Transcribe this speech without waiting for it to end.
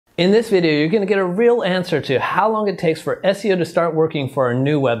In this video, you're going to get a real answer to how long it takes for SEO to start working for a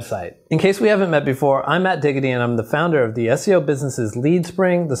new website. In case we haven't met before, I'm Matt Diggity and I'm the founder of the SEO businesses Lead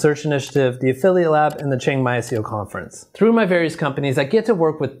Spring, the Search Initiative, the Affiliate Lab, and the Chiang Mai SEO Conference. Through my various companies, I get to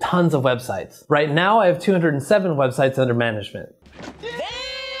work with tons of websites. Right now, I have 207 websites under management.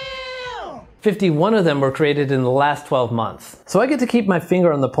 51 of them were created in the last 12 months. So I get to keep my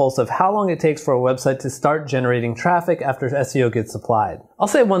finger on the pulse of how long it takes for a website to start generating traffic after SEO gets applied. I'll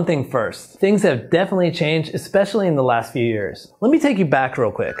say one thing first. Things have definitely changed, especially in the last few years. Let me take you back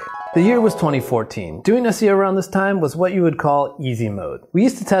real quick. The year was 2014. Doing SEO around this time was what you would call easy mode. We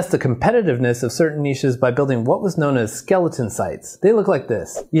used to test the competitiveness of certain niches by building what was known as skeleton sites. They look like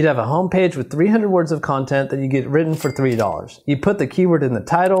this. You'd have a homepage with 300 words of content that you get written for $3. You'd put the keyword in the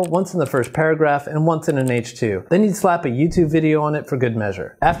title, once in the first paragraph, and once in an H2. Then you'd slap a YouTube video on it for good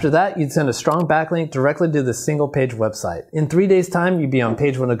measure. After that, you'd send a strong backlink directly to the single page website. In 3 days' time, you'd be on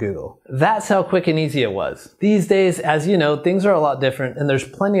page 1 of Google. That's how quick and easy it was. These days, as you know, things are a lot different and there's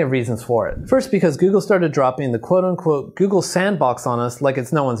plenty of reasons for it. First, because Google started dropping the quote-unquote Google Sandbox on us like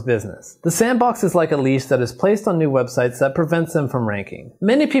it's no one's business. The Sandbox is like a leash that is placed on new websites that prevents them from ranking.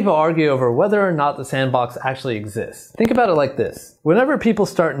 Many people argue over whether or not the Sandbox actually exists. Think about it like this. Whenever people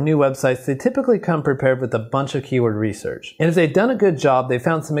start new websites, they typically come prepared with a bunch of keyword research. And if they've done a good job, they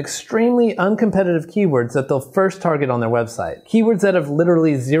found some extremely uncompetitive keywords that they'll first target on their website. Keywords that have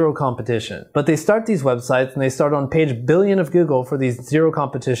literally zero competition. But they start these websites and they start on page billion of Google for these zero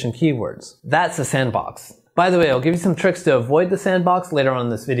competition keywords. That's a sandbox. By the way, I'll give you some tricks to avoid the sandbox later on in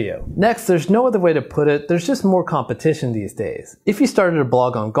this video. Next, there's no other way to put it, there's just more competition these days. If you started a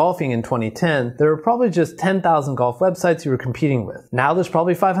blog on golfing in 2010, there were probably just 10,000 golf websites you were competing with. Now there's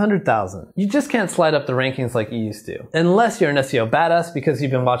probably 500,000. You just can't slide up the rankings like you used to. Unless you're an SEO badass because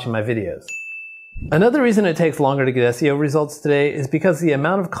you've been watching my videos. Another reason it takes longer to get SEO results today is because the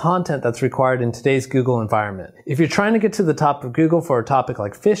amount of content that's required in today's Google environment. If you're trying to get to the top of Google for a topic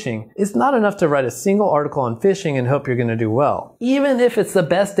like fishing, it's not enough to write a single article on fishing and hope you're going to do well. Even if it's the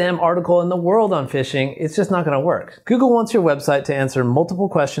best damn article in the world on fishing, it's just not going to work. Google wants your website to answer multiple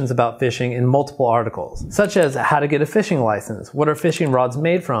questions about fishing in multiple articles, such as how to get a fishing license, what are fishing rods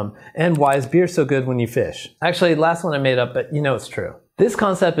made from, and why is beer so good when you fish. Actually, last one I made up, but you know it's true. This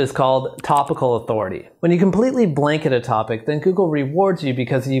concept is called topical authority. When you completely blanket a topic, then Google rewards you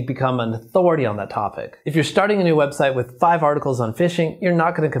because you become an authority on that topic. If you're starting a new website with 5 articles on fishing, you're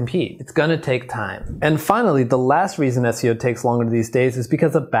not going to compete. It's going to take time. And finally, the last reason SEO takes longer these days is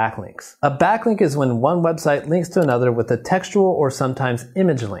because of backlinks. A backlink is when one website links to another with a textual or sometimes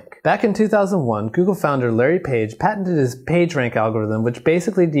image link. Back in 2001, Google founder Larry Page patented his PageRank algorithm, which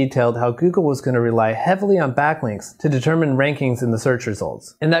basically detailed how Google was going to rely heavily on backlinks to determine rankings in the search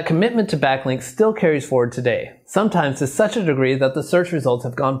results. And that commitment to backlinks still carries forward today. Sometimes to such a degree that the search results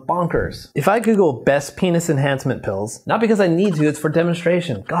have gone bonkers. If I Google best penis enhancement pills, not because I need to, it's for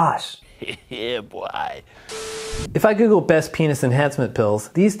demonstration. Gosh. Yeah, boy. If I Google best penis enhancement pills,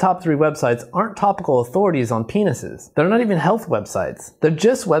 these top 3 websites aren't topical authorities on penises. They're not even health websites. They're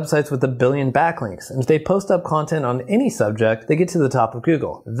just websites with a billion backlinks, and if they post up content on any subject, they get to the top of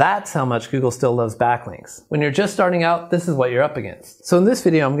Google. That's how much Google still loves backlinks. When you're just starting out, this is what you're up against. So in this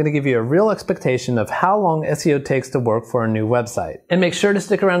video, I'm going to give you a real expectation of how long SEO takes to work for a new website. And make sure to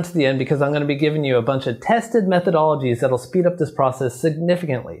stick around to the end because I'm going to be giving you a bunch of tested methodologies that'll speed up this process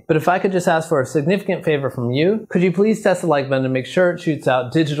significantly. But if I could just ask for a significant favor from you, could you please test the like button and make sure it shoots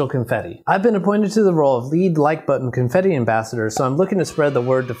out digital confetti? I've been appointed to the role of lead like button confetti ambassador, so I'm looking to spread the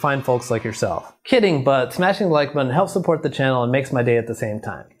word to find folks like yourself. Kidding, but smashing the like button helps support the channel and makes my day at the same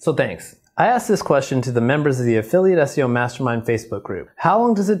time. So thanks. I asked this question to the members of the Affiliate SEO Mastermind Facebook group. How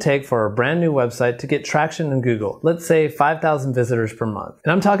long does it take for a brand new website to get traction in Google? Let's say 5,000 visitors per month.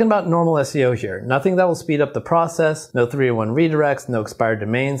 And I'm talking about normal SEO here. Nothing that will speed up the process, no 301 redirects, no expired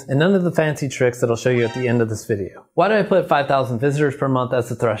domains, and none of the fancy tricks that I'll show you at the end of this video. Why do I put 5,000 visitors per month as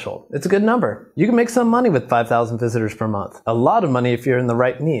the threshold? It's a good number. You can make some money with 5,000 visitors per month. A lot of money if you're in the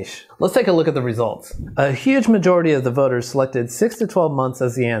right niche. Let's take a look at the results. A huge majority of the voters selected 6 to 12 months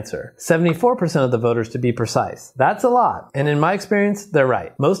as the answer. 74% of the voters to be precise. That's a lot. And in my experience, they're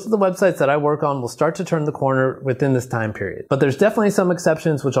right. Most of the websites that I work on will start to turn the corner within this time period. But there's definitely some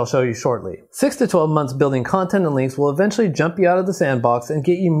exceptions, which I'll show you shortly. 6 to 12 months building content and links will eventually jump you out of the sandbox and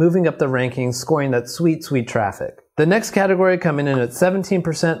get you moving up the rankings, scoring that sweet, sweet traffic. The next category coming in at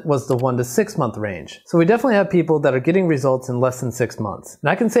 17% was the 1 to 6 month range. So we definitely have people that are getting results in less than 6 months. And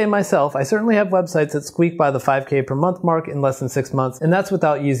I can say myself, I certainly have websites that squeak by the 5K per month mark in less than 6 months, and that's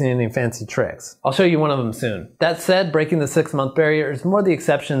without using any fancy tricks. I'll show you one of them soon. That said, breaking the 6-month barrier is more the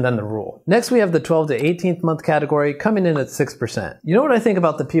exception than the rule. Next we have the 12 to 18th month category coming in at 6%. You know what I think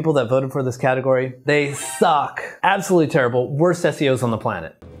about the people that voted for this category? They suck. Absolutely terrible. Worst SEOs on the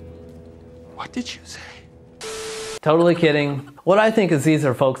planet. What did you say? Totally kidding. What I think is these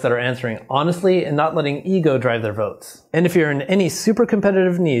are folks that are answering honestly and not letting ego drive their votes. And if you're in any super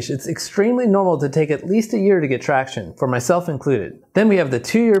competitive niche, it's extremely normal to take at least a year to get traction, for myself included. Then we have the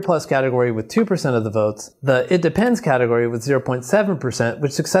 2-year plus category with 2% of the votes, the it depends category with 0.7%,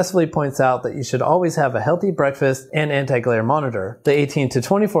 which successfully points out that you should always have a healthy breakfast and anti-glare monitor, the 18 to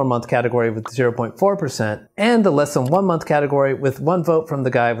 24 month category with 0.4%, and the less than 1 month category with 1 vote from the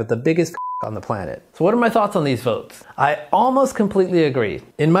guy with the biggest on the planet. So what are my thoughts on these votes? I almost completely agree.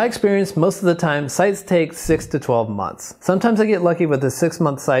 In my experience, most of the time, sites take 6 to 12 months. Sometimes I get lucky with a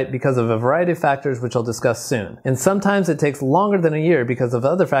 6-month site because of a variety of factors which I'll discuss soon. And sometimes it takes longer than a year because of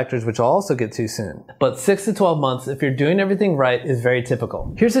other factors which I'll also get to soon. But 6 to 12 months, if you're doing everything right, is very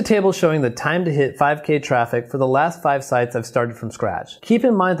typical. Here's a table showing the time to hit 5K traffic for the last 5 sites I've started from scratch. Keep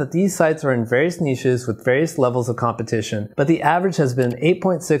in mind that these sites are in various niches with various levels of competition, but the average has been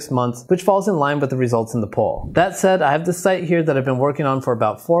 8.6 months, which falls in line with the results in the poll. That said, I have this site here that I've been working on for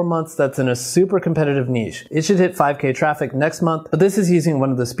about 4 months that's in a super competitive niche. It should hit 5K traffic next month, but this is using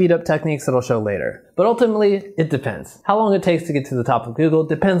one of the speed up techniques that I'll show later. But ultimately, it depends. How long it takes to get to the top of Google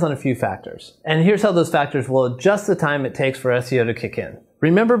depends on a few factors. And here's how those factors will adjust the time it takes for SEO to kick in.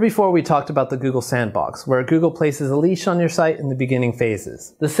 Remember before we talked about the Google Sandbox, where Google places a leash on your site in the beginning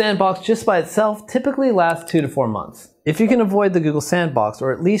phases. The Sandbox just by itself typically lasts 2 to 4 months. If you can avoid the Google Sandbox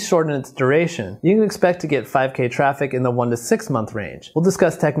or at least shorten its duration, you can expect to get 5K traffic in the 1 to 6 month range. We'll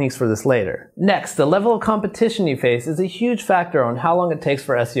discuss techniques for this later. Next, the level of competition you face is a huge factor on how long it takes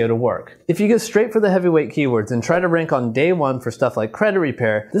for SEO to work. If you go straight for the heavyweight keywords and try to rank on day 1 for stuff like credit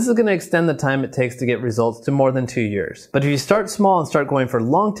repair, this is going to extend the time it takes to get results to more than 2 years. But if you start small and start going for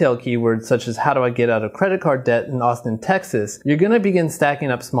long tail keywords such as how do I get out of credit card debt in Austin, Texas, you're going to begin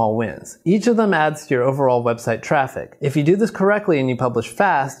stacking up small wins. Each of them adds to your overall website traffic. If you do this correctly and you publish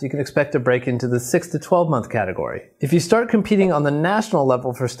fast, you can expect to break into the 6 to 12 month category. If you start competing on the national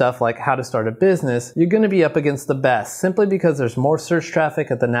level for stuff like how to start a business, you're going to be up against the best simply because there's more search traffic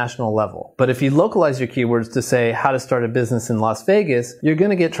at the national level. But if you localize your keywords to say how to start a business in Las Vegas, you're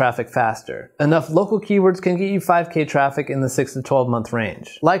going to get traffic faster. Enough local keywords can get you 5K traffic in the 6 to 12 month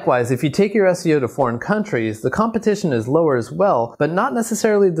range. Likewise, if you take your SEO to foreign countries, the competition is lower as well, but not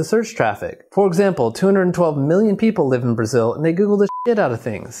necessarily the search traffic. For example, 212 million people live in Brazil and they Google the shit out of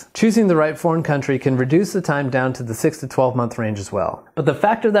things. Choosing the right foreign country can reduce the time down to the 6 to 12 month range as well. But the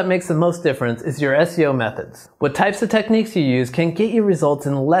factor that makes the most difference is your SEO methods. What types of techniques you use can get you results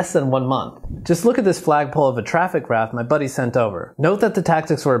in less than 1 month. Just look at this flagpole of a traffic graph my buddy sent over. Note that the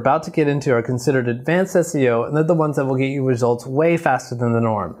tactics we're about to get into are considered advanced SEO and they're the ones that will get you results way faster than the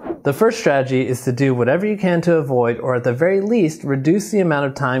norm. The first strategy is to do whatever you can to avoid, or at the very least, reduce the amount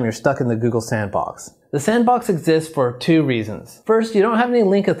of time you're stuck in the Google Sandbox. The Sandbox exists for 2 reasons. First, you don't have any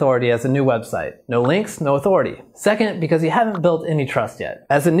link authority as a new website. No links, no authority. Second, because you haven't built any trust yet.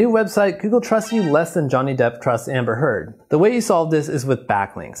 As a new website, Google trusts you less than Johnny Depp trusts Amber Heard. The way you solve this is with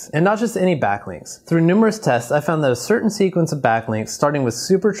backlinks, and not just any backlinks. Through numerous tests, I found that a certain sequence of backlinks, starting with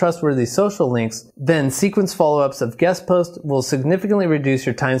super trustworthy social links, then sequence follow-ups of guest posts, will significantly reduce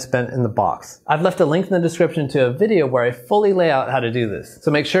your time spent in the box. I've left a link in the description to a video where I fully lay out how to do this,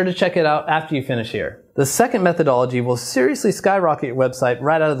 so make sure to check it out after you finish here. The second methodology will seriously skyrocket your website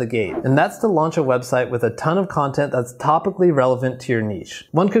right out of the gate, and that's to launch a website with a ton of content that's topically relevant to your niche.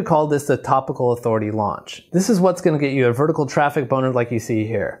 One could call this the topical authority launch. This is what's going to get you a vertical traffic boner like you see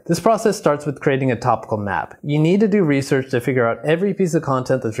here. This process starts with creating a topical map. You need to do research to figure out every piece of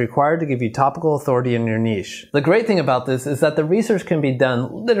content that's required to give you topical authority in your niche. The great thing about this is that the research can be done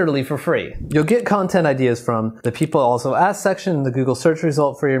literally for free. You'll get content ideas from the People Also Ask section in the Google search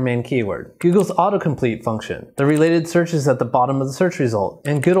result for your main keyword, Google's autocomplete function, the related searches at the bottom of the search result,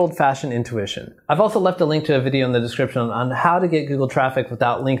 and good old-fashioned intuition. I've also left a link to a video in the description on how to get Google traffic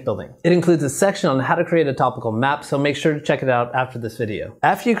without link building. It includes a section on how to create a topical map, so make sure to check it out after this video.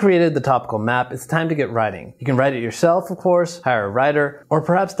 After you created the topical map, it's time to get writing. You can write it yourself, of course, hire a writer, or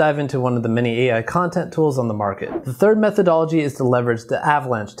perhaps dive into one of the many AI content tools on the market. The third methodology is to leverage the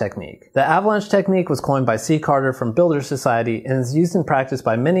Avalanche Technique. The Avalanche Technique was coined by C. Carter from Builder Society and is used in practice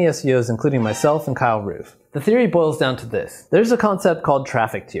by many SEOs, including myself and Kyle Kyle Roof. The theory boils down to this. There's a concept called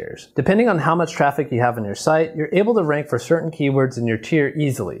traffic tiers. Depending on how much traffic you have on your site, you're able to rank for certain keywords in your tier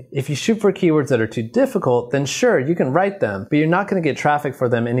easily. If you shoot for keywords that are too difficult, then sure, you can write them, but you're not going to get traffic for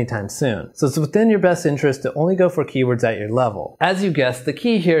them anytime soon. So it's within your best interest to only go for keywords at your level. As you guessed, the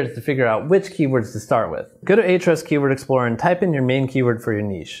key here is to figure out which keywords to start with. Go to Ahrefs Keyword Explorer and type in your main keyword for your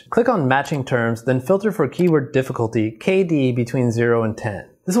niche. Click on Matching Terms, then filter for keyword difficulty, KD, between 0 and 10.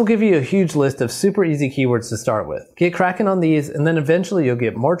 This will give you a huge list of super easy keywords to start with. Get cracking on these, and then eventually you'll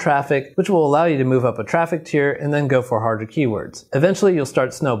get more traffic, which will allow you to move up a traffic tier and then go for harder keywords. Eventually you'll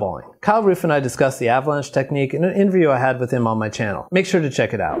start snowballing. Kyle Roof and I discussed the Avalanche Technique in an interview I had with him on my channel. Make sure to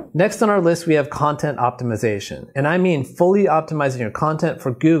check it out. Next on our list we have content optimization, and I mean fully optimizing your content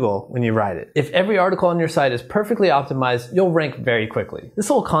for Google when you write it. If every article on your site is perfectly optimized, you'll rank very quickly. This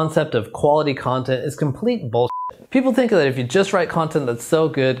whole concept of quality content is complete bullshit. People think that if you just write content that's so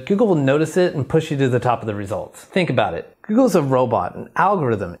good, Google will notice it and push you to the top of the results. Think about it. Google's a robot, an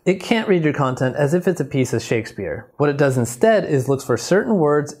algorithm. It can't read your content as if it's a piece of Shakespeare. What it does instead is looks for certain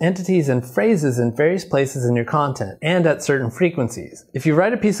words, entities, and phrases in various places in your content, and at certain frequencies. If you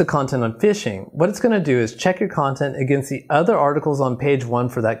write a piece of content on phishing, what it's going to do is check your content against the other articles on page 1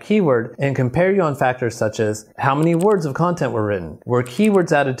 for that keyword and compare you on factors such as how many words of content were written, were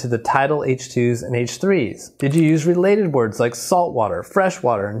keywords added to the title H2s and H3s, did you use related words like saltwater,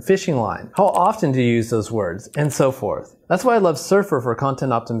 freshwater, and fishing line, how often do you use those words, and so forth. That's why I love Surfer for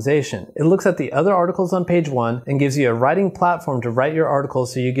content optimization. It looks at the other articles on page 1 and gives you a writing platform to write your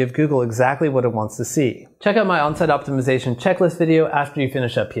articles so you give Google exactly what it wants to see. Check out my on-site optimization checklist video after you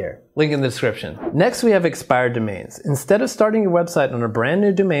finish up here. Link in the description. Next we have expired domains. Instead of starting your website on a brand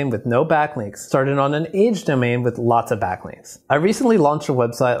new domain with no backlinks, start it on an aged domain with lots of backlinks. I recently launched a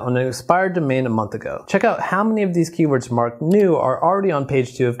website on an expired domain a month ago. Check out how many of these keywords marked new are already on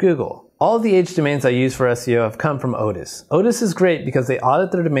page 2 of Google. All of the aged domains I use for SEO have come from Otis. Otis is great because they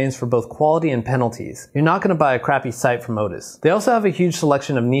audit their domains for both quality and penalties. You're not going to buy a crappy site from Otis. They also have a huge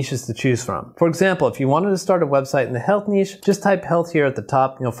selection of niches to choose from. For example, if you wanted to start a website in the health niche, just type health here at the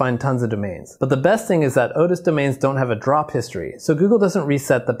top and you'll find tons of domains. But the best thing is that Otis domains don't have a drop history, so Google doesn't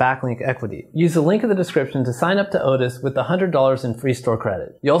reset the backlink equity. Use the link in the description to sign up to Otis with $100 in free store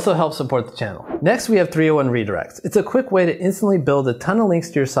credit. You also help support the channel. Next we have 301 redirects. It's a quick way to instantly build a ton of links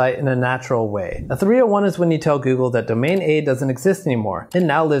to your site in a natural way. A 301 is when you tell Google that domain A doesn't exist anymore. It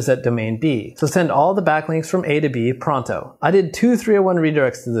now lives at domain B. So send all the backlinks from A to B pronto. I did 2 301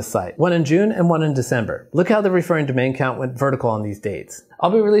 redirects to this site, one in June and one in December. Look how the referring domain count went vertical on these dates. I'll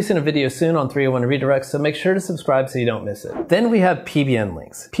be releasing a video soon on 301 redirects, so make sure to subscribe so you don't miss it. Then we have PBN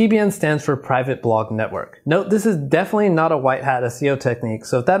Links. PBN stands for Private Blog Network. Note, this is definitely not a white hat SEO technique,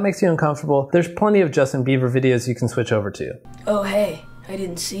 so if that makes you uncomfortable, there's plenty of Justin Bieber videos you can switch over to. Oh hey, I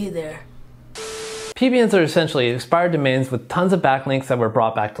didn't see you there. PBNs are essentially expired domains with tons of backlinks that were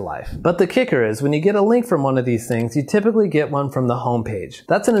brought back to life. But the kicker is, when you get a link from one of these things, you typically get one from the homepage.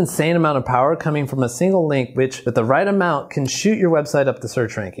 That's an insane amount of power coming from a single link, which, with the right amount, can shoot your website up the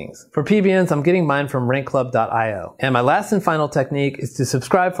search rankings. For PBNs, I'm getting mine from rankclub.io. And my last and final technique is to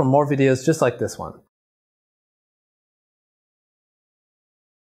subscribe for more videos just like this one.